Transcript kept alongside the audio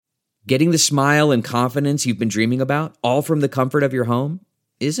Getting the smile and confidence you've been dreaming about, all from the comfort of your home,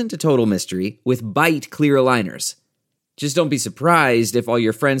 isn't a total mystery with Bite clear aligners. Just don't be surprised if all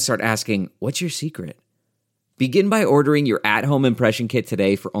your friends start asking, "What's your secret?" Begin by ordering your at-home impression kit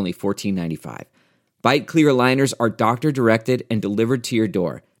today for only $14.95. Bite clear aligners are doctor-directed and delivered to your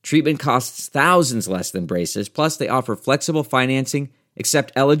door. Treatment costs thousands less than braces, plus they offer flexible financing,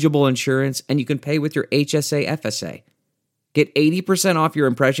 accept eligible insurance, and you can pay with your HSA FSA. Get 80% off your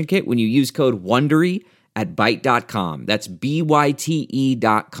impression kit when you use code WONDERY at Byte.com. That's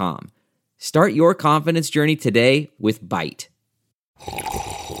BYTE.com. Start your confidence journey today with Byte.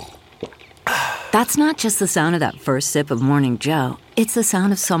 That's not just the sound of that first sip of Morning Joe. It's the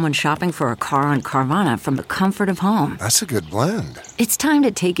sound of someone shopping for a car on Carvana from the comfort of home. That's a good blend. It's time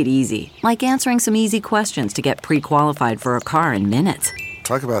to take it easy, like answering some easy questions to get pre-qualified for a car in minutes.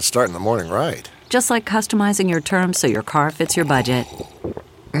 Talk about starting the morning right. Just like customizing your terms so your car fits your budget.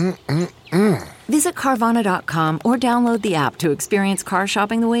 Visit Carvana.com or download the app to experience car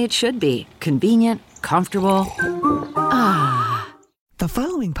shopping the way it should be. Convenient, comfortable. Ah. The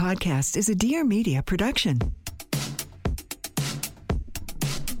following podcast is a Dear Media production.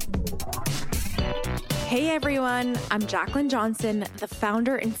 Hey everyone, I'm Jacqueline Johnson, the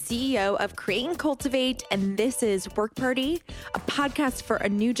founder and CEO of Create and Cultivate, and this is Work Party, a podcast for a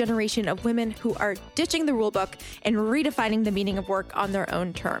new generation of women who are ditching the rulebook and redefining the meaning of work on their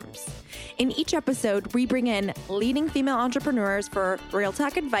own terms. In each episode, we bring in leading female entrepreneurs for real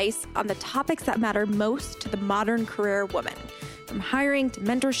talk advice on the topics that matter most to the modern career woman. From hiring to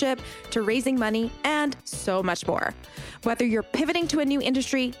mentorship to raising money and so much more. Whether you're pivoting to a new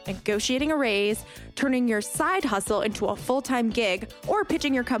industry, negotiating a raise, turning your side hustle into a full-time gig, or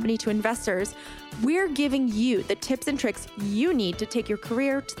pitching your company to investors, we're giving you the tips and tricks you need to take your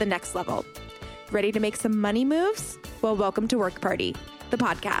career to the next level. Ready to make some money moves? Well, welcome to Work Party, the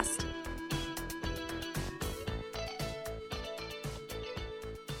podcast.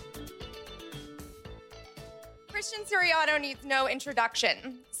 Christian Siriano needs no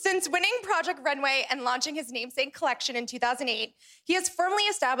introduction. Since winning Project Runway and launching his namesake collection in 2008, he has firmly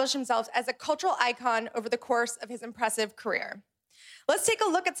established himself as a cultural icon over the course of his impressive career. Let's take a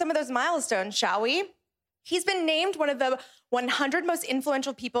look at some of those milestones, shall we? He's been named one of the 100 most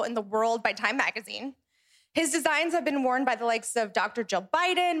influential people in the world by Time magazine. His designs have been worn by the likes of Dr. Jill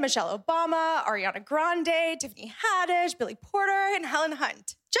Biden, Michelle Obama, Ariana Grande, Tiffany Haddish, Billy Porter, and Helen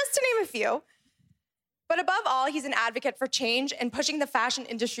Hunt, just to name a few. But above all, he's an advocate for change and pushing the fashion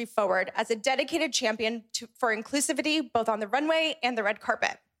industry forward as a dedicated champion for inclusivity, both on the runway and the red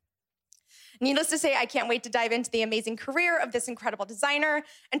carpet. Needless to say, I can't wait to dive into the amazing career of this incredible designer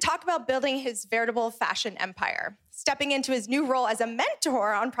and talk about building his veritable fashion empire, stepping into his new role as a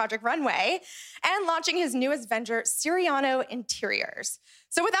mentor on Project Runway, and launching his newest venture, Siriano Interiors.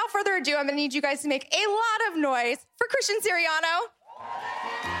 So without further ado, I'm gonna need you guys to make a lot of noise for Christian Siriano.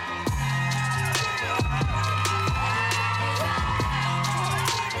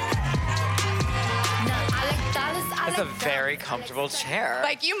 It's a very comfortable chair.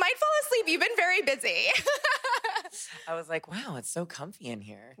 Like, you might fall asleep. You've been very busy. I was like, wow, it's so comfy in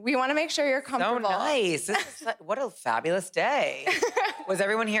here. We want to make sure you're comfortable. So nice. What a fabulous day. Was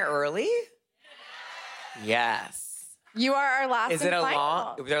everyone here early? Yes. You are our last Is it a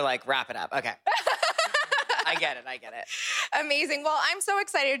long? They're like, wrap it up. Okay. I get it. Amazing. Well, I'm so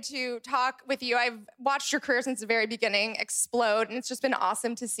excited to talk with you. I've watched your career since the very beginning explode, and it's just been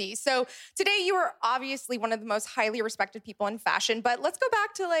awesome to see. So today you are obviously one of the most highly respected people in fashion, but let's go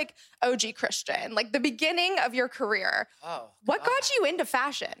back to like OG Christian, like the beginning of your career. What got you into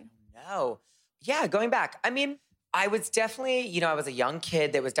fashion? No. Yeah, going back. I mean, I was definitely, I was a young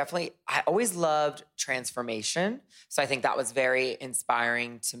kid I always loved transformation. So I think that was very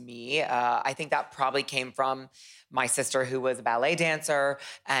inspiring to me. I think that probably came from my sister who was a ballet dancer,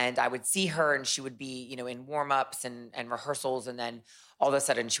 and I would see her and she would be, in warm-ups and rehearsals, and then all of a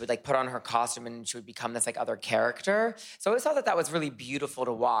sudden she would like put on her costume and she would become this like other character. So I always thought that was really beautiful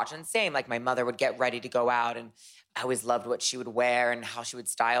to watch. And same, like my mother would get ready to go out, and I always loved what she would wear and how she would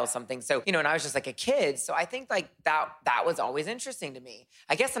style something. So, and I was just like a kid. So I think like that was always interesting to me.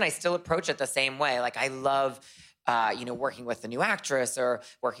 I guess, and I still approach it the same way. Like I love, working with a new actress or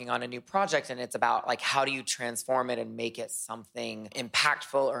working on a new project. And it's about like, how do you transform it and make it something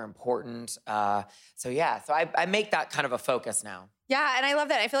impactful or important? So I make that kind of a focus now. Yeah, and I love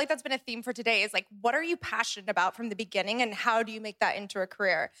that. I feel like that's been a theme for today is like, what are you passionate about from the beginning and how do you make that into a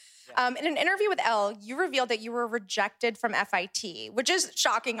career? Yeah. In an interview with Elle, you revealed that you were rejected from FIT, which is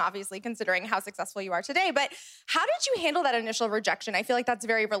shocking, obviously, considering how successful you are today. But how did you handle that initial rejection? I feel like that's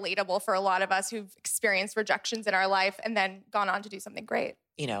very relatable for a lot of us who've experienced rejections in our life and then gone on to do something great.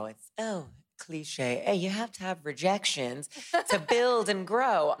 it's, cliche. Hey, you have to have rejections to build and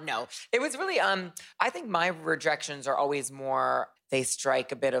grow. No, it was really, I think my rejections are always more, they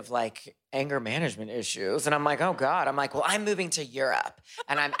strike a bit of like anger management issues. And I'm like, oh God. I'm like, well, I'm moving to Europe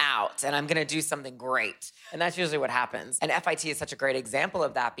and I'm out and I'm going to do something great. And that's usually what happens. And FIT is such a great example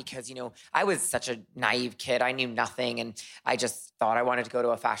of that because, I was such a naive kid. I knew nothing. And I just thought I wanted to go to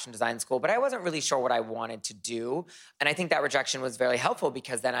a fashion design school, but I wasn't really sure what I wanted to do. And I think that rejection was very helpful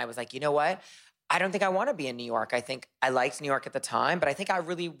because then I was like, you know what? I don't think I want to be in New York. I think I liked New York at the time, but I think I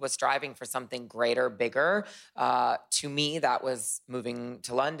really was striving for something greater, bigger. To me, that was moving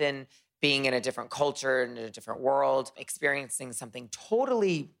to London, being in a different culture, in a different world, experiencing something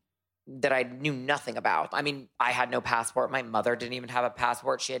totally that I knew nothing about. I mean, I had no passport. My mother didn't even have a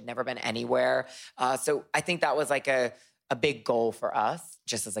passport. She had never been anywhere. So I think that was like a big goal for us,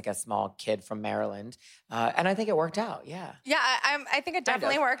 just as like a small kid from Maryland. And I think it worked out, yeah. Yeah, I think it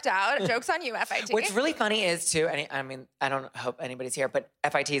definitely worked out. Joke's on you, FIT. What's really funny is too, I mean, I don't hope anybody's here, but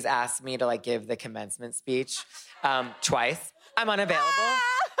FIT's asked me to like give the commencement speech twice. I'm unavailable.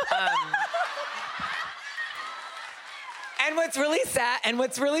 And what's really sad, and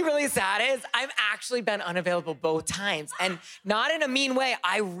what's really, really sad is I've actually been unavailable both times. And not in a mean way,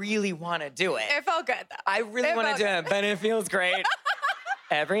 I really want to do it. It felt good, though. I really want to do it, but it feels great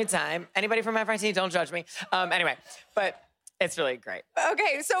every time. Anybody from FIT, don't judge me. Anyway, but it's really great.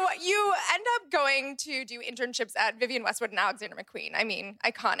 Okay, so you end up going to do internships at Vivienne Westwood and Alexander McQueen. I mean,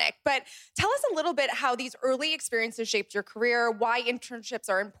 iconic. But tell us a little bit how these early experiences shaped your career, why internships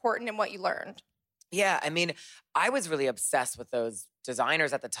are important, and what you learned. Yeah, I mean, I was really obsessed with those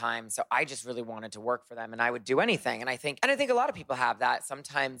designers at the time, so I just really wanted to work for them, and I would do anything. And I think a lot of people have that.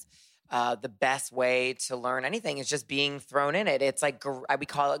 Sometimes the best way to learn anything is just being thrown in it. It's like we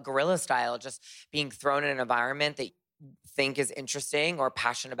call it guerrilla style, just being thrown in an environment that think is interesting or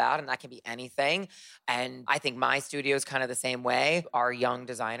passionate about, and that can be anything. And I think my studio is kind of the same way. Our young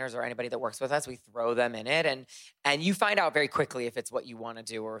designers or anybody that works with us, we throw them in it, and you find out very quickly if it's what you want to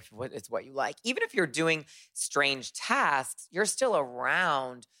do or if it's what you like. Even if you're doing strange tasks, you're still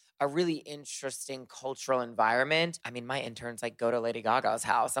around a really interesting cultural environment. I mean, my interns like go to Lady Gaga's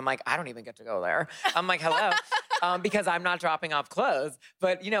house. I'm like, I don't even get to go there. I'm like, hello. Because I'm not dropping off clothes.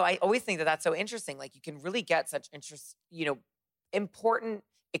 But, I always think that that's so interesting. Like you can really get such important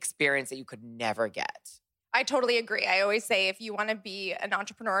experience that you could never get. I totally agree. I always say if you want to be an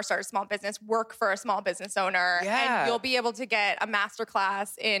entrepreneur or start a small business, work for a small business owner and you'll be able to get a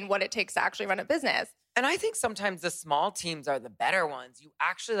masterclass in what it takes to actually run a business. And I think sometimes the small teams are the better ones. You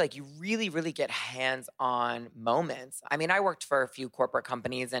actually you really, really get hands-on moments. I mean, I worked for a few corporate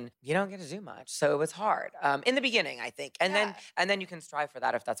companies and you don't get to do much. So it was hard in the beginning, I think. And then you can strive for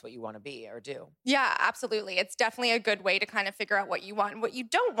that if that's what you want to be or do. Yeah, absolutely. It's definitely a good way to kind of figure out what you want and what you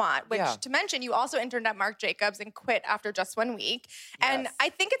don't want, which to mention, you also interned at Marc Jacobs and quit after just 1 week. Yes. And I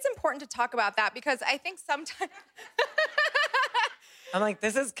think it's important to talk about that because I think sometimes... I'm like,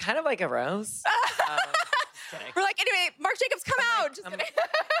 this is kind of like a roast. We're like, anyway, Marc Jacobs, come out. Just kidding.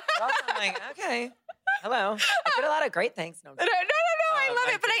 I'm like, okay. Hello. I did a lot of great things. No, I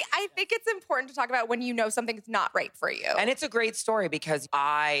love it. But I think it's important to talk about when you know something's not right for you. And it's a great story because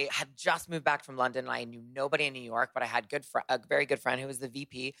I had just moved back from London. And I knew nobody in New York, but I had a very good friend who was the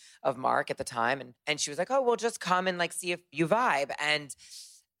VP of Marc at the time. And she was like, oh, we'll just come and see if you vibe. And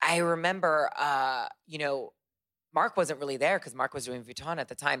I remember, Marc wasn't really there because Marc was doing Vuitton at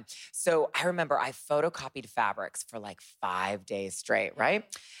the time. So I remember I photocopied fabrics for 5 days straight, right?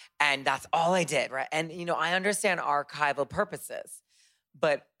 And that's all I did, right? And, I understand archival purposes,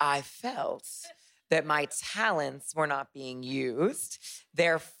 but I felt that my talents were not being used.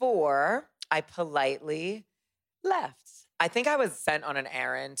 Therefore, I politely left. I think I was sent on an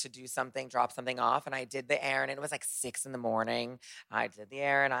errand to do something, drop something off, and I did the errand, and it was 6 a.m. I did the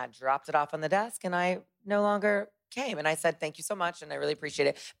errand, I dropped it off on the desk, and I no longer came. And I said, thank you so much, and I really appreciate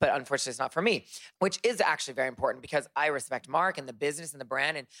it, but unfortunately it's not for me, which is actually very important because I respect Marc and the business and the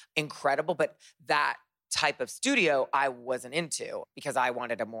brand and incredible, but that type of studio I wasn't into because I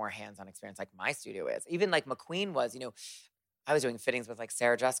wanted a more hands-on experience like my studio is. Even McQueen was, I was doing fittings with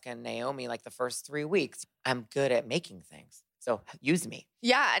Sarah Jessica and Naomi the first 3 weeks. I'm good at making things. So use me.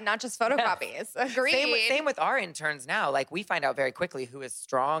 Yeah, and not just photocopies. Agreed. Same with our interns now. We find out very quickly who is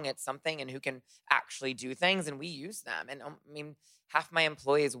strong at something and who can actually do things, and we use them. And half my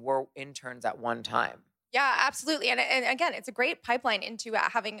employees were interns at one time. Yeah, absolutely. And again, it's a great pipeline into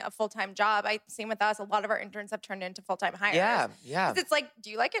having a full-time job. Same with us. A lot of our interns have turned into full-time hires. Yeah. It's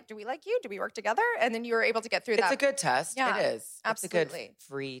do you like it? Do we like you? Do we work together? And then you were able to get through that. It's a good test. Yeah, it is. Absolutely. It's a good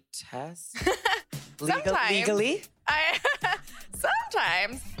free test. Sometimes. Legally?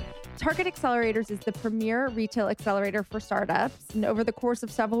 Sometimes. Target Accelerators is the premier retail accelerator for startups. And over the course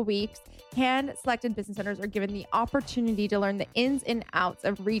of several weeks, hand-selected business owners are given the opportunity to learn the ins and outs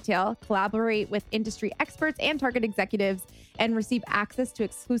of retail, collaborate with industry experts and Target executives, and receive access to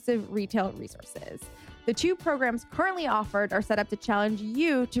exclusive retail resources. The 2 programs currently offered are set up to challenge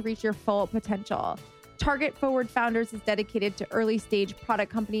you to reach your full potential. Target Forward Founders is dedicated to early-stage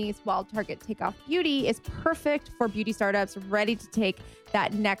product companies, while Target Takeoff Beauty is perfect for beauty startups ready to take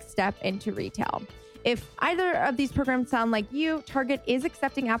that next step into retail. If either of these programs sound like you, Target is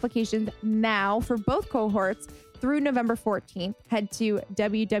accepting applications now for both cohorts through November 14th. Head to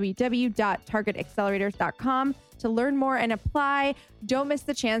www.targetaccelerators.com to learn more and apply. Don't miss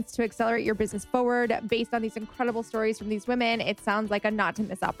the chance to accelerate your business forward. Based on these incredible stories from these women, it sounds like a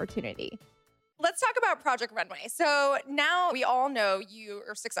not-to-miss opportunity. Let's talk about Project Runway. So now we all know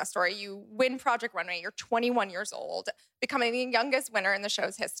your success story. You win Project Runway. You're 21 years old, becoming the youngest winner in the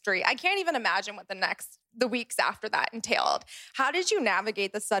show's history. I can't even imagine what the weeks after that entailed. How did you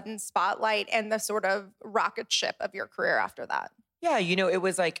navigate the sudden spotlight and the sort of rocket ship of your career after that? Yeah, it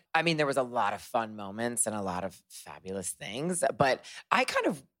was like, there was a lot of fun moments and a lot of fabulous things, but I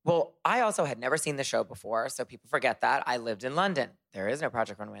also had never seen the show before, so people forget that. I lived in London. There is no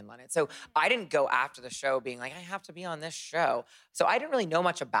Project Runway in London. So I didn't go after the show being like, I have to be on this show. So I didn't really know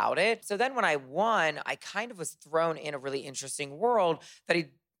much about it. So then when I won, I kind of was thrown in a really interesting world that I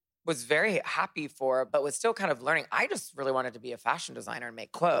was very happy for, but was still kind of learning. I just really wanted to be a fashion designer and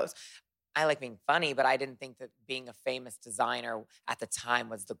make clothes. I like being funny, but I didn't think that being a famous designer at the time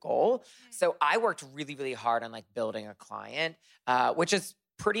was the goal. So I worked really, really hard on building a client, which is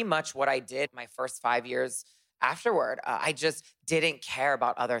pretty much what I did my first 5 years afterward. I just didn't care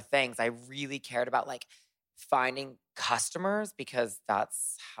about other things. I really cared about finding customers because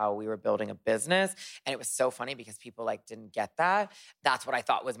that's how we were building a business. And it was so funny because people didn't get that. That's what I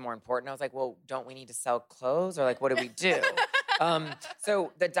thought was more important. I was like, well, don't we need to sell clothes? Or what do we do?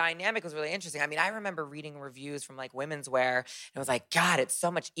 So the dynamic was really interesting. I remember reading reviews from women's wear and it was like, God, it's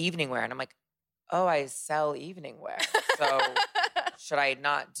so much evening wear. And I'm like, oh, I sell evening wear. So should I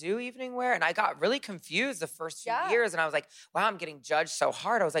not do evening wear? And I got really confused the first few years. And I was like, wow, I'm getting judged so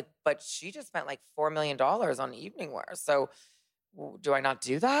hard. I was like, but she just spent $4 million on evening wear. So do I not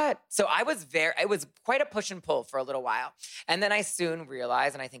do that? So it was quite a push and pull for a little while. And then I soon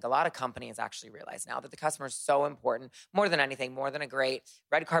realized, and I think a lot of companies actually realize now, that the customer is so important, more than anything, more than a great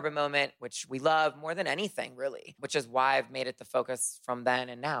red carpet moment, which we love more than anything, really, which is why I've made it the focus from then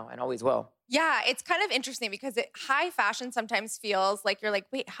and now and always will. Yeah, it's kind of interesting because high fashion sometimes feels like you're like,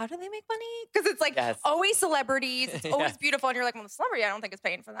 wait, how do they make money? Because it's always celebrities. It's always beautiful. And you're like, well, the celebrity, I don't think is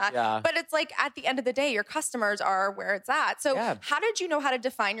paying for that. Yeah. But it's at the end of the day, your customers are where it's at. So how did you know how to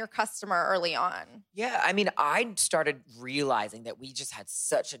define your customer early on? Yeah, I started realizing that we just had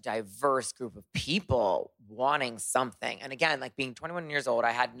such a diverse group of people wanting something. And again, being 21 years old,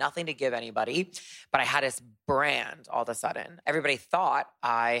 I had nothing to give anybody, but I had this brand all of a sudden. Everybody thought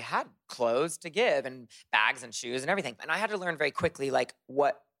I had clothes to give and bags and shoes and everything. And I had to learn very quickly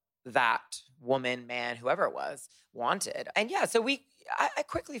what that woman, man, whoever it was, wanted. And so I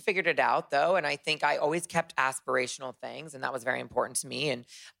quickly figured it out though. And I think I always kept aspirational things, and that was very important to me. And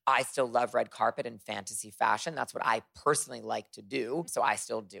I still love red carpet and fantasy fashion. That's what I personally like to do. So I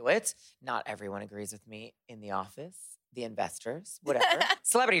still do it. Not everyone agrees with me in the office, the investors, whatever.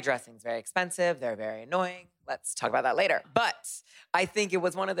 Celebrity dressing is very expensive. They're very annoying. Let's talk about that later. But I think it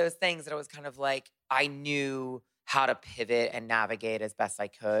was one of those things that it was kind of I knew how to pivot and navigate as best I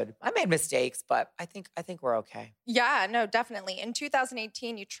could. I made mistakes, but I think we're okay. Yeah, no, definitely. In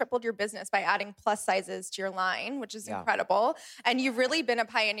 2018, you tripled your business by adding plus sizes to your line, which is incredible. And you've really been a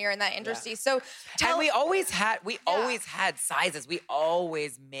pioneer in that industry. So we always had sizes. We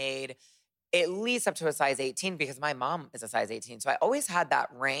always made at least up to a size 18 because my mom is a size 18. So I always had that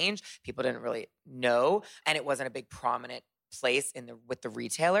range. People didn't really know, and it wasn't a big prominent place with the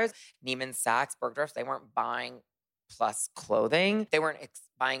retailers. Neiman Sachs, Bergdorf, they weren't buying plus clothing. They weren't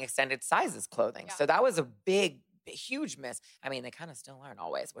buying extended sizes clothing. Yeah. So that was a huge miss. They kind of still aren't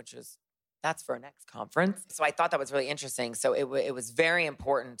always, that's for our next conference. So I thought that was really interesting. So it was very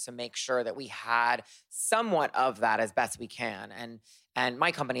important to make sure that we had somewhat of that as best we can. And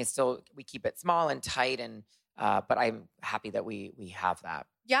my company is still, we keep it small and tight, but I'm happy that we have that.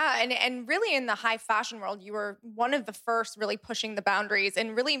 Yeah, and really in the high fashion world, you were one of the first really pushing the boundaries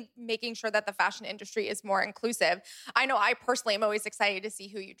and really making sure that the fashion industry is more inclusive. I know I personally am always excited to see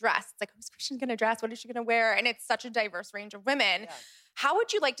who you dress. It's like, who's Christian going to dress? What is she going to wear? And it's such a diverse range of women. Yeah. How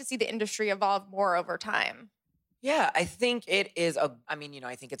would you like to see the industry evolve more over time? Yeah, I think it is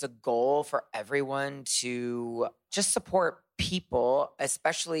I think it's a goal for everyone to just support people,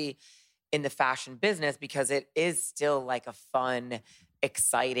 especially in the fashion business, because it is still like a fun,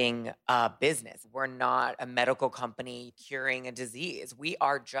 exciting business. We're not a medical company curing a disease. We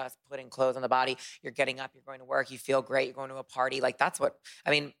are just putting clothes on the body. You're getting up, you're going to work, you feel great, you're going to a party. Like that's what, I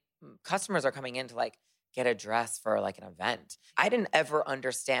mean, customers are coming in to like get a dress for like an event. I didn't ever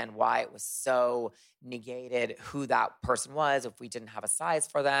understand why it was so negated who that person was if we didn't have a size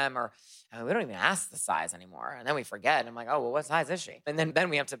for them, or I mean, we don't even ask the size anymore. And then we forget. I'm like, oh, well, what size is she? And then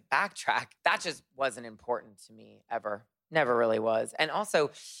we have to backtrack. That just wasn't important to me ever. Never really was. And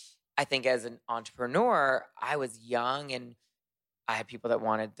also, I think as an entrepreneur, I was young and I had people that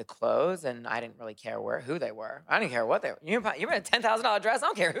wanted the clothes and I didn't really care who they were. I didn't care what they were. You're in a $10,000 dress. I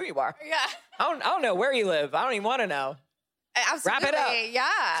don't care who you are. Yeah. I don't know where you live. I don't even want to know. Absolutely. Wrap it up.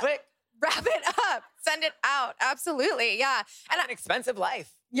 Yeah. Click. Wrap it up. Send it out. Absolutely. Yeah. And an expensive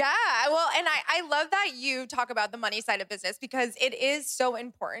life. Yeah. Well, and I love that you talk about the money side of business because it is so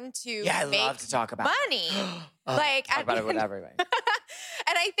important to I make love to talk about money. Like talk about it with everybody.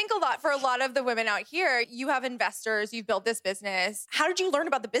 And I think for a lot of the women out here, you have investors, you've built this business. How did you learn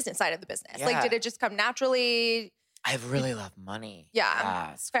about the business side of the business? Yeah. Like, did it just come naturally? I really love money.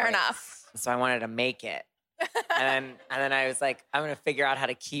 Yeah. It's Fair great. enough. So I wanted to make it. and then I was like, I'm going to figure out how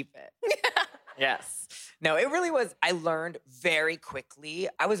to keep it. Yes. No, it really was. I learned very quickly.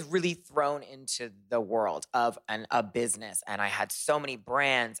 I was really thrown into the world of a business, and I had so many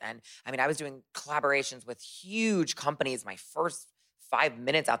brands. And I mean, I was doing collaborations with huge companies my first 5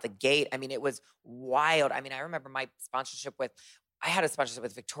 minutes out the gate. I mean, it was wild. I mean, I remember my I had a sponsorship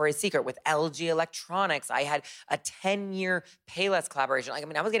with Victoria's Secret, with LG Electronics. I had a 10-year Payless collaboration. Like, I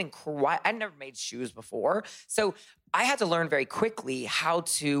mean, I was getting I'd never made shoes before. So I had to learn very quickly how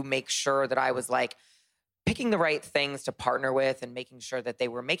to make sure that I was like picking the right things to partner with and making sure that they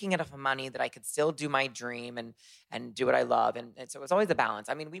were making enough money that I could still do my dream and do what I love. And so it was always a balance.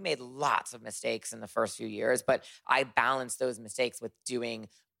 I mean, we made lots of mistakes in the first few years, but I balanced those mistakes with doing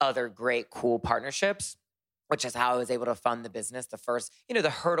other great, cool partnerships, which is how I was able to fund the business. The first, the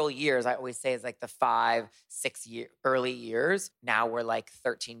hurdle years, I always say is like the 5-6 early years. Now we're like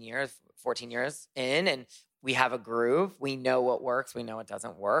 13 years, 14 years in, and we have a groove. We know what works. We know what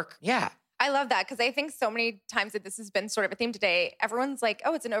doesn't work. Yeah. I love that because I think so many times that this has been sort of a theme today, everyone's like,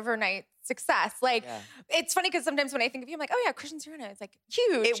 oh, it's an overnight success. Like, It's funny because sometimes when I think of you, I'm like, oh yeah, Christian Siriano, it's like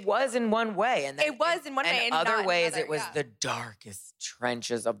huge. It was in one way. And then it was in one way. And other ways, it was the darkest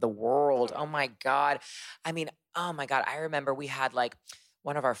trenches of the world. Oh my God. I mean, oh my God. I remember we had like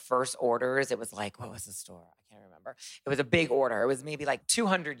one of our first orders. It was like, what was the store? I can't remember. It was a big order. It was maybe like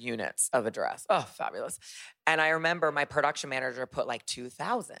 200 units of a dress. Oh, fabulous. And I remember my production manager put like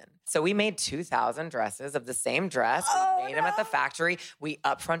 2,000. So we made 2,000 dresses of the same dress. We made them at the factory. We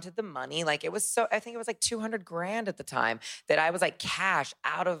upfronted the money. Like it was I think it was like 200 grand at the time that I was like cash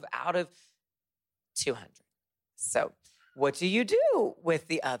out of 200. So what do you do with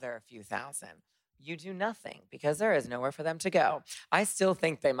the other few thousand? You do nothing because there is nowhere for them to go. I still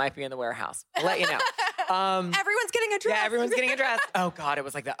think they might be in the warehouse. I'll let you know. Everyone's getting a dress. Yeah, everyone's getting a dress. Oh God, it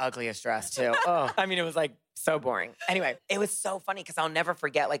was like the ugliest dress too. Oh, I mean, it was like so boring. Anyway, it was so funny because I'll never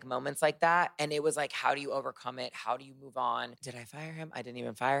forget like moments like that. And it was like, how do you overcome it? How do you move on? Did I fire him? I didn't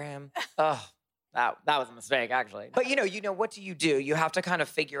even fire him. Oh. That was a mistake, actually. But what do? You have to kind of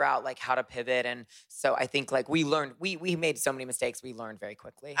figure out like how to pivot. And so I think like we learned, we made so many mistakes. We learned very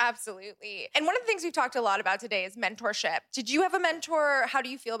quickly. Absolutely. And one of the things we've talked a lot about today is mentorship. Did you have a mentor? How do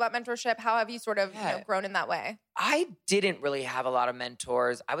you feel about mentorship? How have you sort of grown in that way? I didn't really have a lot of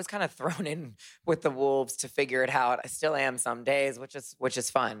mentors. I was kind of thrown in with the wolves to figure it out. I still am some days, which is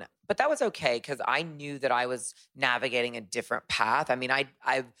fun. But that was okay because I knew that I was navigating a different path. I mean, I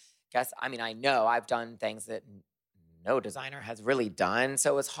know I've done things that no designer has really done.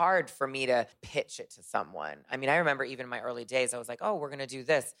 So it was hard for me to pitch it to someone. I mean, I remember even in my early days, I was like, oh, we're going to do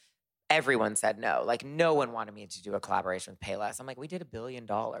this. Everyone said no. Like no one wanted me to do a collaboration with Payless. I'm like, we did $1 billion.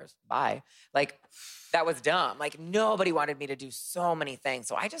 Bye. Like that was dumb. Like nobody wanted me to do so many things.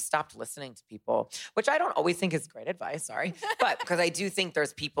 So I just stopped listening to people, which I don't always think is great advice. Sorry. But because I do think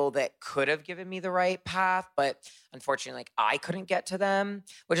there's people that could have given me the right path, but unfortunately, like I couldn't get to them,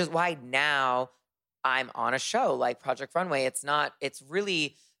 which is why now I'm on a show like Project Runway. It's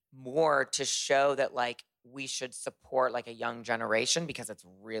really more to show that like, we should support like a young generation because it's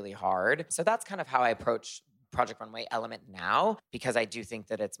really hard. So that's kind of how I approach Project Runway Element now, because I do think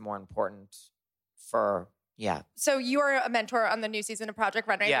that it's more important for, So you're a mentor on the new season of Project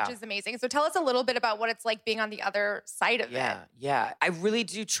Runway, which is amazing. So tell us a little bit about what it's like being on the other side of it. Yeah. I really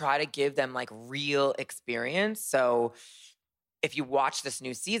do try to give them like real experience. So if you watch this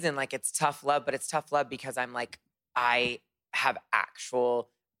new season, like it's tough love, but it's tough love because I'm like, I have actual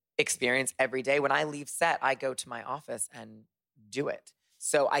experience every day. When I leave set, I go to my office and do it.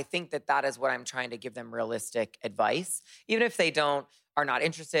 So I think that is what I'm trying to give them realistic advice. Even if they are not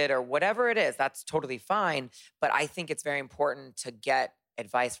interested or whatever it is, that's totally fine. But I think it's very important to get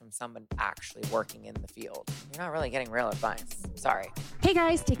advice from someone actually working in the field. You're not really getting real advice. Sorry. Hey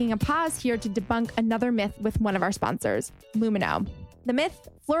guys, taking a pause here to debunk another myth with one of our sponsors, Lumino. The myth,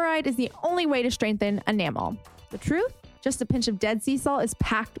 fluoride is the only way to strengthen enamel. The truth? Just a pinch of dead sea salt is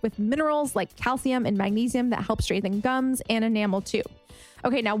packed with minerals like calcium and magnesium that help strengthen gums and enamel too.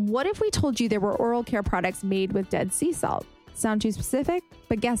 Okay, now what if we told you there were oral care products made with dead sea salt? Sound too specific?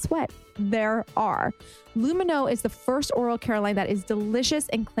 But guess what? There are. Lumino is the first oral care line that is delicious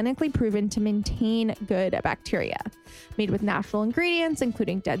and clinically proven to maintain good bacteria. Made with natural ingredients,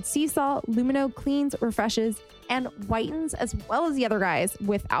 including dead sea salt, Lumino cleans, refreshes, and whitens as well as the other guys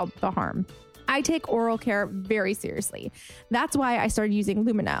without the harm. I take oral care very seriously. That's why I started using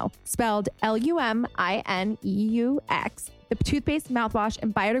Lumino, spelled Lumineux. The toothpaste, mouthwash,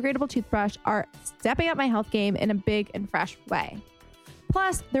 and biodegradable toothbrush are stepping up my health game in a big and fresh way.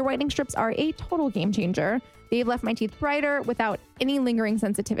 Plus, their whitening strips are a total game changer. They've left my teeth brighter without any lingering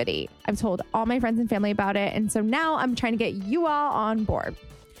sensitivity. I've told all my friends and family about it, and so now I'm trying to get you all on board.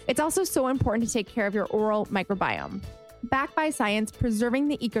 It's also so important to take care of your oral microbiome. Backed by science, preserving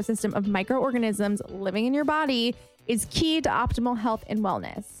the ecosystem of microorganisms living in your body is key to optimal health and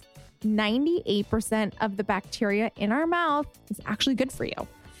wellness. 98% of the bacteria in our mouth is actually good for you.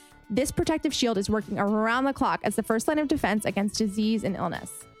 This protective shield is working around the clock as the first line of defense against disease and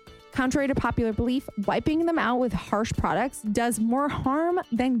illness. Contrary to popular belief, wiping them out with harsh products does more harm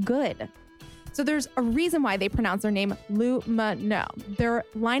than good. So there's a reason why they pronounce their name Lumino. Their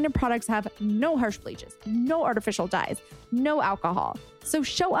line of products have no harsh bleaches, no artificial dyes, no alcohol. So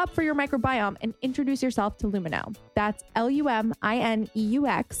show up for your microbiome and introduce yourself to Lumino. That's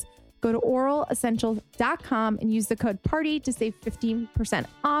Lumineux. Go to oralessentials.com and use the code PARTY to save 15%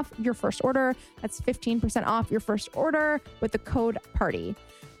 off your first order. That's 15% off your first order with the code PARTY.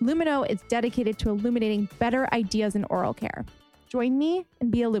 Lumino is dedicated to illuminating better ideas in oral care. Join me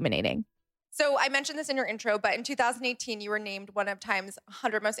and be illuminating. So I mentioned this in your intro, but in 2018, you were named one of Time's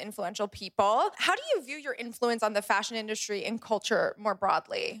 100 most influential people. How do you view your influence on the fashion industry and culture more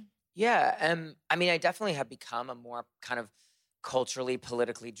broadly? Yeah, I definitely have become a more kind of culturally,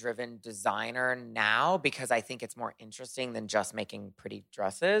 politically driven designer now because I think it's more interesting than just making pretty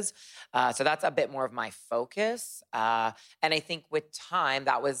dresses. So that's a bit more of my focus. And I think with Time,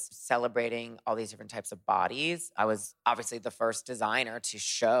 that was celebrating all these different types of bodies. I was obviously the first designer to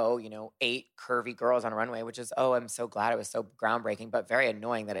show, 8 curvy girls on a runway, which is, I'm so glad it was so groundbreaking, but very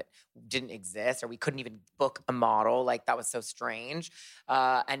annoying that it didn't exist or we couldn't even book a model. Like that was so strange.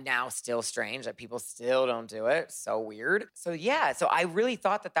 And now still strange that people still don't do it. So weird. So so I really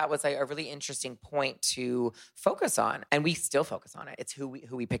thought that was a really interesting point to focus on, and we still focus on it. It's who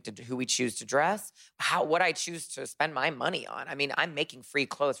we picked, who we choose to dress, what I choose to spend my money on. I'm making free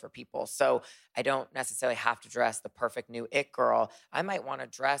clothes for people, so I don't necessarily have to dress the perfect new it girl. I might want to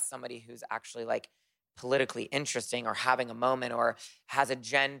dress somebody who's actually like politically interesting or having a moment or has a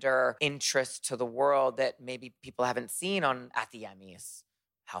gender interest to the world that maybe people haven't seen at the Emmys.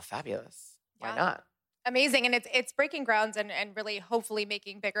 How fabulous. Why not? Amazing. And it's breaking grounds and really hopefully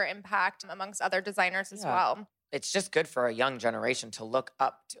making bigger impact amongst other designers as well. It's just good for a young generation to look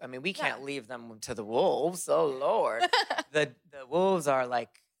up to. We can't leave them to the wolves. Oh, Lord. The wolves are like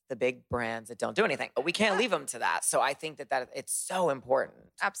the big brands that don't do anything. But we can't leave them to that. So I think that it's so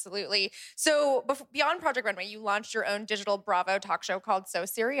important. Absolutely. So beyond Project Runway, you launched your own digital Bravo talk show called So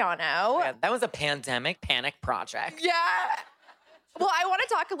Siriano. Yeah, that was a pandemic panic project. Yeah. Well, I want to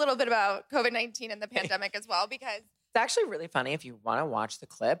talk a little bit about COVID-19 and the pandemic as well, because it's actually really funny if you want to watch the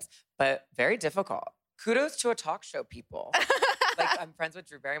clips, but very difficult. Kudos to a talk show people. I'm friends with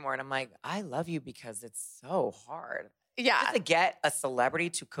Drew Barrymore, and I'm like, I love you because it's so hard. Yeah. Just to get a celebrity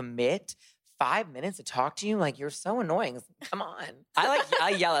to commit 5 minutes to talk to you, like, you're so annoying. Come on.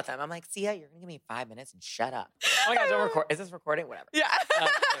 I yell at them. I'm like, Sia, you're going to give me 5 minutes and shut up. Oh my God, don't record. Is this recording? Whatever. Yeah.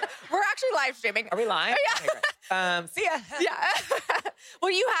 Anyway. We're actually live streaming. Are we live? Yeah. Okay, great. Sia. Yeah.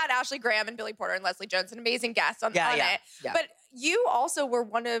 Well, you had Ashley Graham and Billy Porter and Leslie Jones, an amazing guest on it. Yeah. But you also were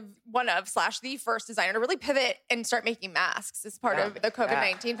one of the first designer to really pivot and start making masks as part of the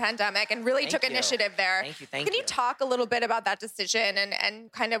COVID-19 pandemic and really took initiative there. Thank you. Can you talk a little bit about that decision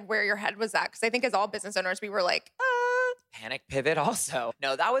and kind of where your head was at? Because I think as all business owners, we were like, Panic pivot also.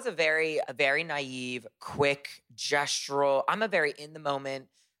 No, that was a very naive, quick, gestural. I'm a very in the moment,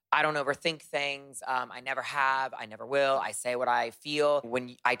 I don't overthink things. I never have. I never will. I say what I feel.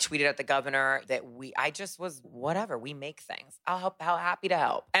 When I tweeted at the governor that I just was whatever. We make things. I'll help. How happy to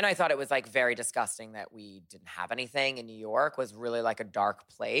help. And I thought it was like very disgusting that we didn't have anything in New York. Was really like a dark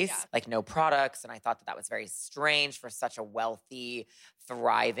place, like no products. And I thought that was very strange for such a wealthy,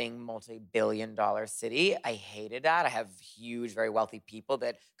 thriving, multi-billion-dollar city. I hated that. I have huge, very wealthy people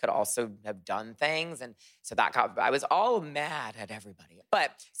that could also have done things. And so I was all mad at everybody.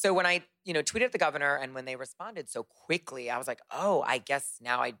 But so when I, tweeted at the governor and when they responded so quickly, I was like, oh, I guess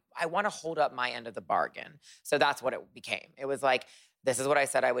now I want to hold up my end of the bargain. So that's what it became. It was like, this is what I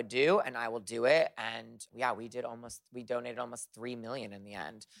said I would do and I will do it. And yeah, we donated almost $3 million in the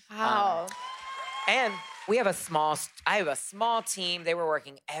end. Wow. And I have a small team. They were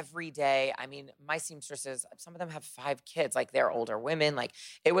working every day. I mean, my seamstresses, some of them have 5 kids. Like they're older women. Like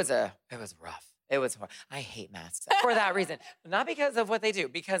it was rough. It was hard. I hate masks for that reason. Not because of what they do,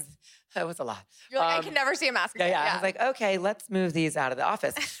 because it was a lot. You're like, I can never see a mask again. Yeah. I was like, okay, let's move these out of the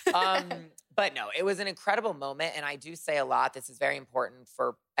office. But no, it was an incredible moment. And I do say a lot. This is very important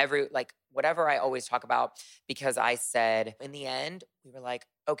for whatever I always talk about, because I said in the end, we were like,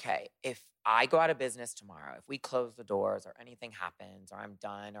 okay, if I go out of business tomorrow, if we close the doors or anything happens or I'm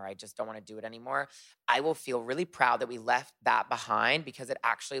done or I just don't want to do it anymore, I will feel really proud that we left that behind, because it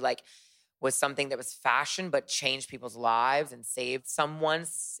actually was something that was fashion but changed people's lives and saved someone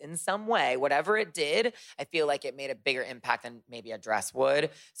in some way. Whatever it did, I feel like it made a bigger impact than maybe a dress would.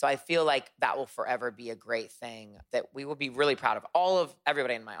 So I feel like that will forever be a great thing that we will be really proud of,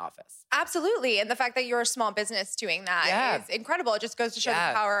 everybody in my office. Absolutely. And the fact that you're a small business doing that is incredible. It just goes to show the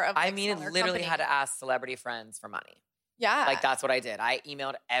power of literally company. had to ask celebrity friends for money. Yeah. Like that's what I did. I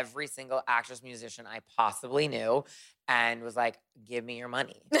emailed every single actress, musician I possibly knew and was like, give me your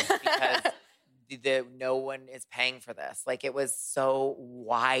money. Because no one is paying for this. Like it was so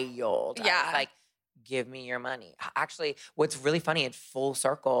wild. Yeah. I was like, give me your money. Actually, what's really funny, in full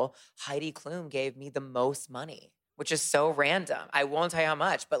circle, Heidi Klum gave me the most money, which is so random. I won't tell you how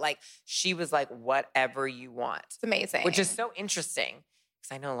much, but she was like, whatever you want. It's amazing. Which is so interesting.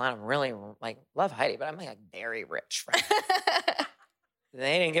 Because I know a lot of them really love Heidi, but I'm very rich friends.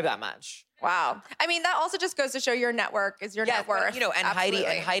 They didn't give that much. Wow. I mean, that also just goes to show your network is your net worth. And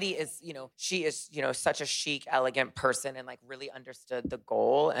Heidi is, she is, such a chic, elegant person and really understood the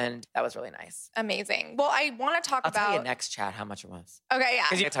goal. And that was really nice. Amazing. Well, I want to talk about. I'll tell you next chat how much it was. Okay, yeah.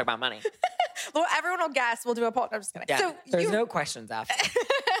 Because you talk about money. Well, everyone will guess. We'll do a poll. I'm just kidding. Yeah, So there's no questions after.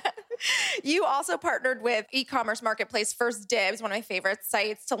 You also partnered with e-commerce marketplace First Dibs, one of my favorite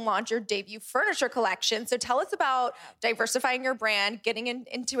sites, to launch your debut furniture collection. So tell us about diversifying your brand, getting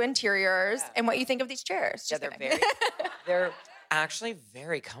into interiors, and what you think of these chairs. Just they're actually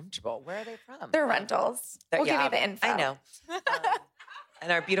very comfortable. Where are they from? They're rentals. We'll give you the info. I know.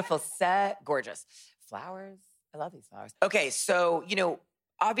 And our beautiful set, gorgeous. Flowers. I love these flowers. Okay, so,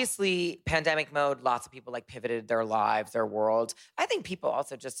 obviously, pandemic mode, lots of people pivoted their lives, their world. I think people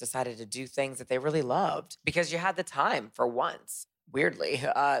also just decided to do things that they really loved because you had the time for once, weirdly.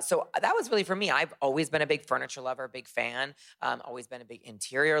 So that was really for me. I've always been a big furniture lover, big fan, always been a big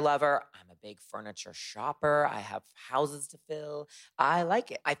interior lover. I'm a big furniture shopper. I have houses to fill. I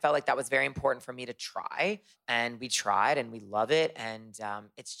like it. I felt like that was very important for me to try. And we tried and we love it. And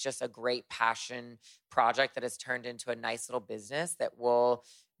it's just a great passion project that has turned into a nice little business that will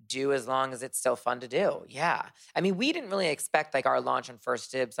do as long as it's still fun to do. Yeah. I mean, we didn't really expect our launch on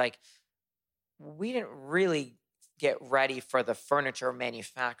First Dibs. We didn't really get ready for the furniture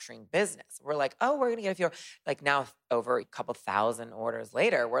manufacturing business. We're like, oh, we're going to get a few, now over a couple thousand orders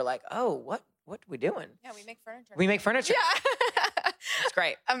later, we're like, oh, what are we doing? Yeah, we make furniture. We make furniture. Yeah. It's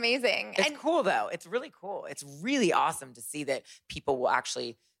great. Amazing. It's cool though. It's really cool. It's really awesome to see that people will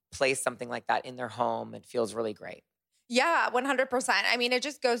actually place something like that in their home. It feels really great. Yeah, 100%. I mean, it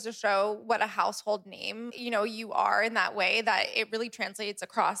just goes to show what a household name, you are in that way, that it really translates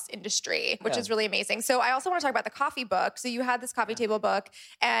across industry, which is really amazing. So I also want to talk about the coffee book. So you had this coffee table book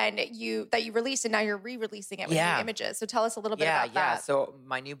that you released, and now you're re-releasing it with new images. So tell us a little bit about that. Yeah. So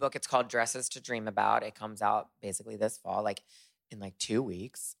my new book, it's called Dresses to Dream About. It comes out basically this fall, in 2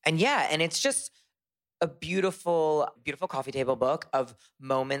 weeks. And it's just a beautiful, beautiful coffee table book of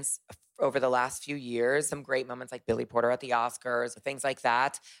moments over the last few years, some great moments like Billy Porter at the Oscars, things like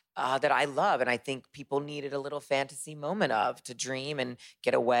that, that I love. And I think people needed a little fantasy moment to dream and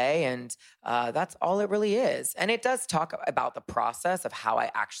get away. And that's all it really is. And it does talk about the process of how I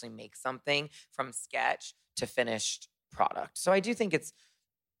actually make something from sketch to finished product. So I do think it's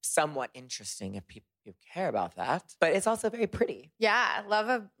somewhat interesting if you care about that. But it's also very pretty. Yeah, love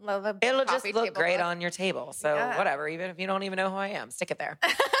a It'll just coffee look table great book. on your table. So whatever, even if you don't even know who I am, stick it there.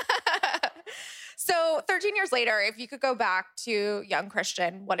 So 13 years later, if you could go back to young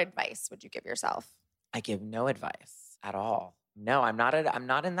Christian, what advice would you give yourself? I give no advice at all. No, I'm not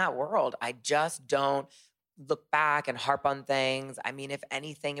in that world. I just don't look back and harp on things. I mean, if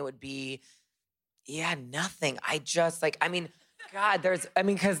anything, it would be, nothing. I just God,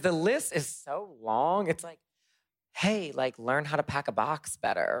 because the list is so long. It's like, hey, learn how to pack a box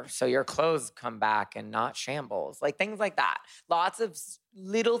better so your clothes come back and not shambles. Things like that. Lots of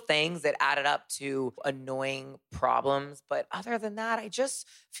little things that added up to annoying problems. But other than that, I just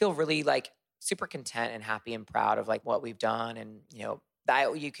feel really super content and happy and proud of what we've done. And,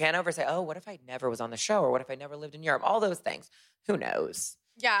 you can't ever say, oh, what if I never was on the show? Or what if I never lived in Europe? All those things. Who knows?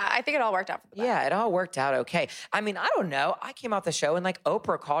 Yeah, I think it all worked out for the best. Yeah, it all worked out okay. I mean, I don't know. I came off the show and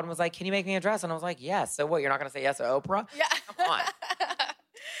Oprah called and was like, can you make me a dress? And I was like, yes. So what, you're not going to say yes to Oprah? Yeah. Come on.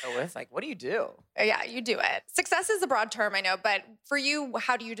 So it's what do you do? Yeah, you do it. Success is a broad term, I know. But for you,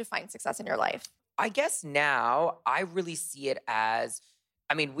 how do you define success in your life? I guess now I really see it as,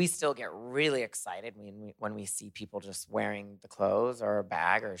 we still get really excited when we see people just wearing the clothes or a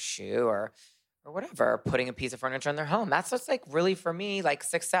bag or a shoe or whatever, putting a piece of furniture in their home. That's what's really for me,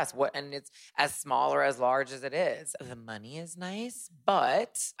 success. And it's as small or as large as it is. The money is nice,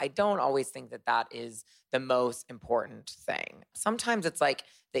 but I don't always think that is the most important thing. Sometimes it's that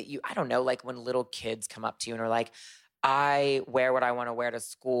I don't know, when little kids come up to you and are like, I wear what I want to wear to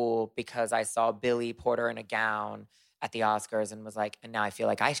school because I saw Billy Porter in a gown at the Oscars and was and now I feel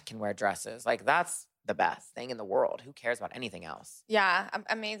like I can wear dresses. That's the best thing in the world. Who cares about anything else? Yeah,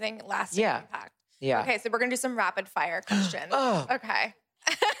 amazing, lasting impact. Yeah. Okay, so we're going to do some rapid fire questions. Oh. Okay.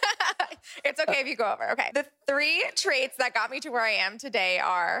 It's okay if you go over. Okay. The 3 traits that got me to where I am today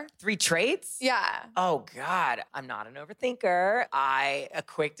are... 3 traits? Yeah. Oh, God. I'm not an overthinker. A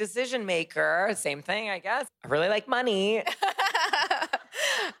quick decision maker. Same thing, I guess. I really like money.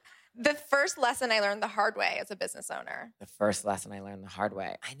 The first lesson I learned the hard way as a business owner. The first lesson I learned the hard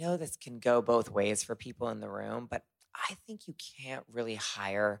way. I know this can go both ways for people in the room, but I think you can't really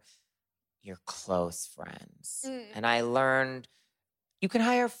hire your close friends. And I learned you can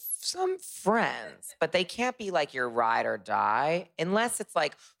hire some friends, but they can't be your ride or die unless it's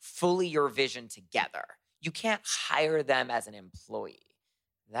fully your vision together. You can't hire them as an employee.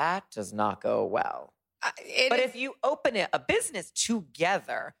 That does not go well. But if you open a business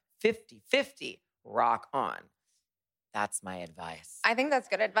together, 50-50, rock on. That's my advice. I think that's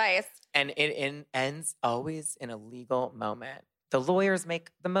good advice. And it ends always in a legal moment. The lawyers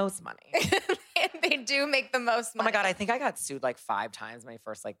make the most money. They do make the most money. Oh my God, I think I got sued 5 times my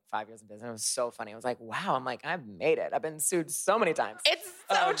first 5 years in business. It was so funny. I was wow, I've made it. I've been sued so many times. It's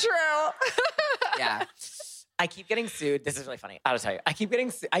so true. Yeah. I keep getting sued. This is really funny. I'll tell you. I keep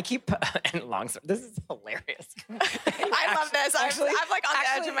getting sued. And long story. This is hilarious. I love this. I'm on the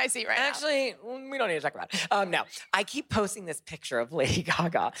edge of my seat right now. Actually, we don't need to talk about it. No. I keep posting this picture of Lady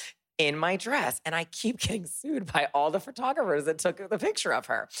Gaga in my dress, and I keep getting sued by all the photographers that took the picture of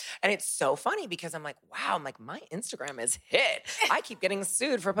her. And it's so funny because I'm wow, my Instagram is hit. I keep getting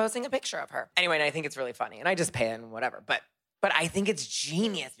sued for posting a picture of her. Anyway, and I think it's really funny, and I just pay it and whatever. But I think it's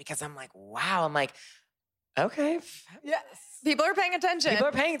genius because I'm wow. I'm okay. Yes. People are paying attention. People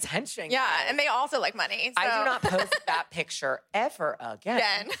are paying attention. Yeah, and they also like money. So. I do not post that picture ever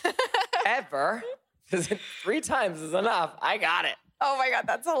again. Ever. Because 3 times is enough. I got it. Oh my God,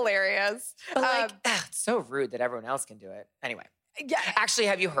 that's hilarious. But it's so rude that everyone else can do it. Anyway. Yeah. Actually,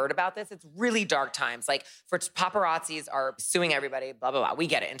 have you heard about this? It's really dark times. For paparazzis are suing everybody, blah, blah, blah. We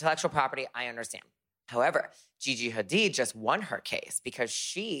get it. Intellectual property, I understand. However, Gigi Hadid just won her case because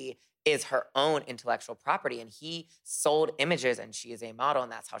she is her own intellectual property and he sold images and she is a model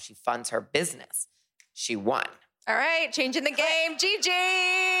and that's how she funds her business. She won. All right, changing the game, Gigi.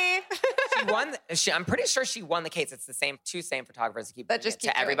 She won. I'm pretty sure she won the case. It's the same 2 photographers that keep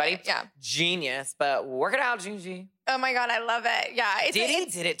to everybody. Yeah, genius. But work it out, Gigi. Oh my God, I love it. Yeah, Diddy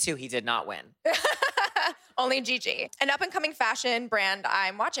did it too. He did not win. Only Gigi. An up and coming fashion brand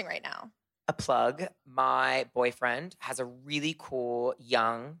I'm watching right now. A plug. My boyfriend has a really cool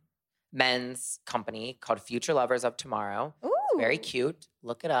young men's company called Future Lovers of Tomorrow. Ooh, very cute.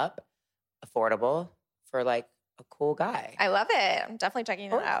 Look it up. Affordable for a cool guy. I love it. I'm definitely checking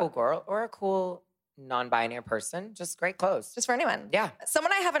it out. Or a cool girl or a cool non-binary person. Just great clothes. Just for anyone. Yeah.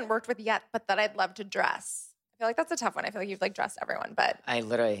 Someone I haven't worked with yet, but that I'd love to dress. I feel like that's a tough one. I feel like you've dressed everyone, but I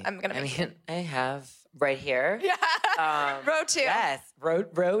literally. I have right here. Yeah. Row 2. Yes. Row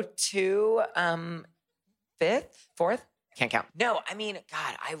 2. 5th, 4th. Can't count. No, I mean,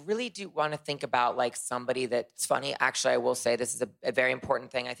 God, I really do want to think about like somebody that's funny. Actually, I will say this is a very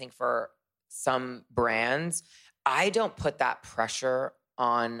important thing, I think, for some brands. I don't put that pressure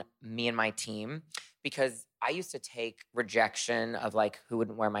on me and my team because I used to take rejection of like who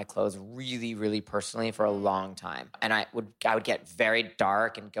wouldn't wear my clothes really, really personally for a long time. And I would get very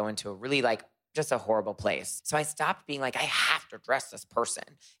dark and go into a really like just a horrible place. So I stopped being like, I have to dress this person.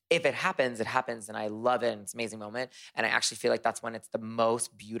 If it happens, and I love it, and it's an amazing moment. And I actually feel like that's when it's the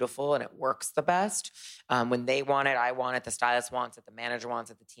most beautiful and it works the best. When they want it, I want it, the stylist wants it, the manager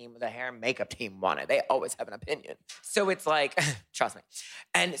wants it, the team, the hair and makeup team want it. They always have an opinion. So it's like, trust me.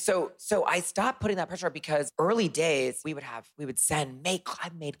 And so I stopped putting that pressure because early days we would send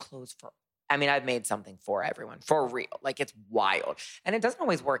I've made clothes I've made something for everyone, for real. Like, it's wild. And it doesn't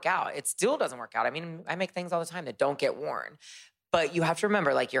always work out. It still doesn't work out. I mean, I make things all the time that don't get worn. But you have to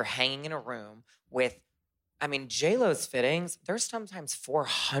remember, like, you're hanging in a room with, J-Lo's fittings, there's sometimes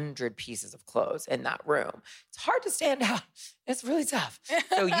 400 pieces of clothes in that room. It's hard to stand out. It's really tough.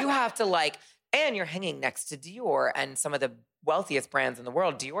 So you have to, and you're hanging next to Dior and some of the wealthiest brands in the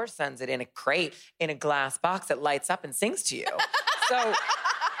world. Dior sends it in a crate, in a glass box that lights up and sings to you. So...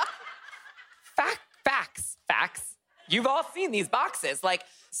 Facts. You've all seen these boxes.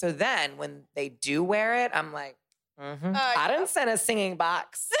 So then when they do wear it, I'm like, I didn't send a singing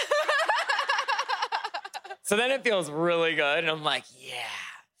box. So then it feels really good. And I'm like, yeah.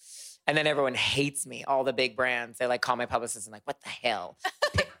 And then everyone hates me. All the big brands, they call my publicist and what the hell?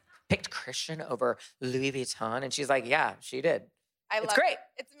 Picked Christian over Louis Vuitton. And she's like, yeah, she did. It's great.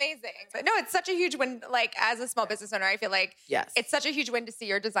 It's amazing. But no, it's such a huge win. As a small business owner, I feel like it's such a huge win to see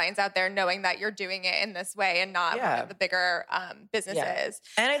your designs out there, knowing that you're doing it in this way and not one of the bigger businesses.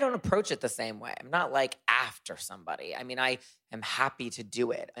 Yeah. And I don't approach it the same way. I'm not after somebody. I am happy to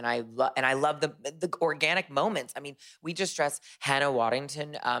do it. And I love the organic moments. We just dressed Hannah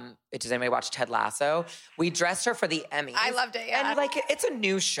Waddington. Does anybody watch Ted Lasso? We dressed her for the Emmys. I loved it, yeah. And it's a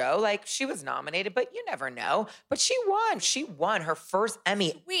new show. She was nominated, but you never know. But she won. She won her first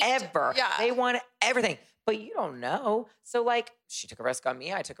Emmy ever. Yeah. They won everything. But you don't know. So she took a risk on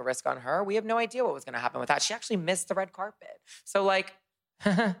me. I took a risk on her. We have no idea what was going to happen with that. She actually missed the red carpet. So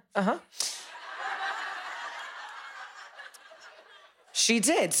She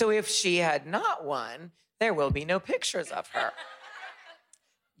did. So if she had not won, there will be no pictures of her.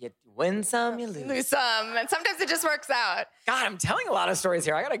 You win some, you lose some. And sometimes it just works out. God, I'm telling a lot of stories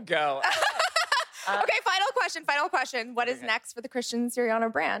here. I got to go. Okay, final question. What is next for the Christian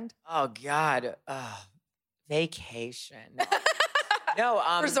Siriano brand? Oh, God. Vacation. No,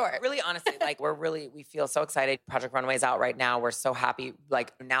 resort. Really, honestly, we feel so excited. Project Runway's out right now. We're so happy.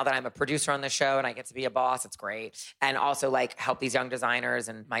 Now that I'm a producer on the show and I get to be a boss, it's great. And also help these young designers.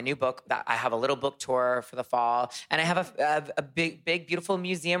 And my new book, that I have a little book tour for the fall. And I have a big, beautiful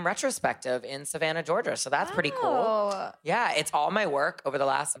museum retrospective in Savannah, Georgia. So that's pretty cool. Yeah, it's all my work over the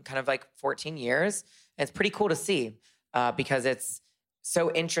last 14 years. And it's pretty cool to see because it's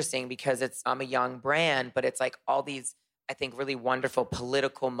so interesting because I'm a young brand, but it's all these, I think, really wonderful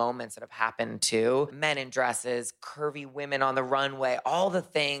political moments that have happened too. Men in dresses, curvy women on the runway, all the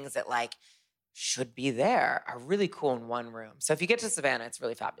things that should be there are really cool in one room. So if you get to Savannah, it's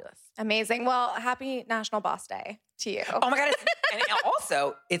really fabulous. Amazing. Well, happy National Boss Day to you. Oh my God. And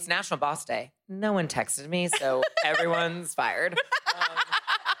also, it's National Boss Day. No one texted me, so everyone's fired.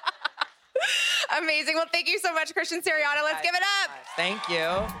 Amazing. Well, thank you so much, Christian Siriano. Let's give it up. Thank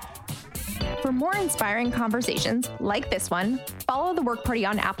you. For more inspiring conversations like this one, follow The Work Party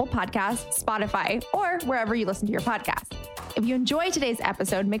on Apple Podcasts, Spotify, or wherever you listen to your podcast. If you enjoyed today's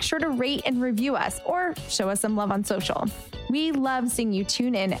episode, make sure to rate and review us or show us some love on social. We love seeing you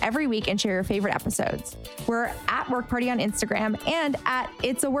tune in every week and share your favorite episodes. We're at Work Party on Instagram and at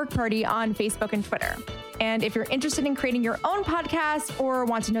It's a Work Party on Facebook and Twitter. And if you're interested in creating your own podcast or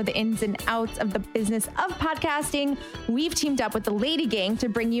want to know the ins and outs of the business of podcasting, we've teamed up with the Lady Gang to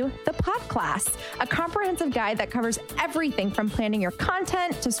bring you the Pod Class, a comprehensive guide that covers everything from planning your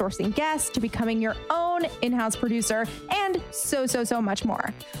content to sourcing guests to becoming your own in-house producer and so much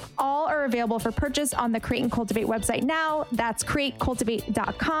more. All are available for purchase on the Create and Cultivate website now. That's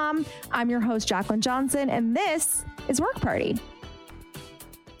createcultivate.com. I'm your host, Jacqueline Johnson, and this is Work Party.